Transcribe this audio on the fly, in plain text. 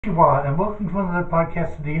Konnichiwa, and welcome to another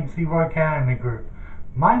podcast of the NC Academy Group.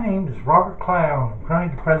 My name is Robert Clown. I'm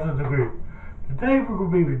currently the president of the group. Today we're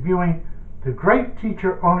going to be reviewing the Great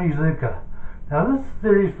Teacher Onizuki. Now this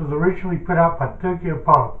series was originally put out by Tokyo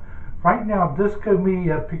Pop. Right now Disco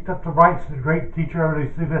Media picked up the rights to the Great Teacher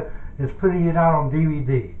Onizuki and is putting it out on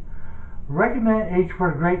DVD. The recommended age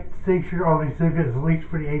for the Great Teacher Onizuki is at least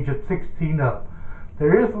for the age of 16 up.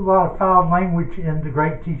 There is a lot of foul language in the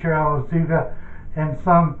Great Teacher Onizuki and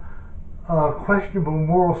some questionable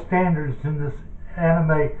moral standards in this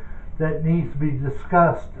anime that needs to be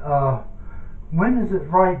discussed. When is it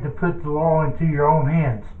right to put the law into your own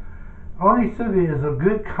hands? Onizuki is a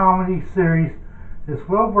good comedy series. It's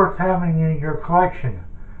well worth having in your collection.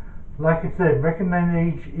 Like I said, recommended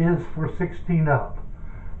age is for 16 up.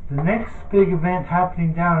 The next big event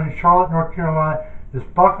happening down in Charlotte, North Carolina is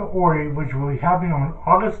Odori, which will be happening on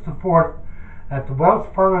August the 4th at the Wells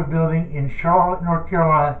Fargo building in Charlotte, North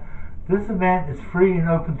Carolina. This event is free and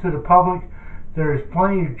open to the public. There is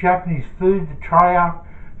plenty of Japanese food to try out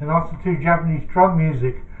and also Japanese drum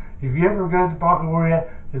music. If you ever go to Odori,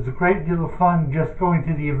 it's a great deal of fun just going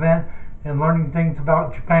to the event and learning things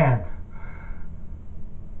about Japan.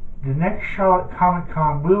 The next Charlotte Comic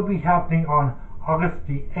Con will be happening on August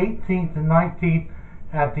the 18th and 19th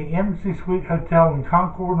at the Embassy Suite Hotel in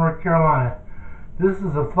Concord, North Carolina. This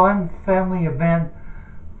is a fun family event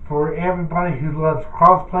for everybody who loves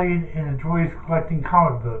cosplaying and enjoys collecting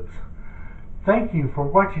comic books. Thank you for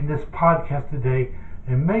watching this podcast today,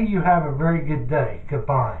 and may you have a very good day.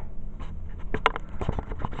 Goodbye.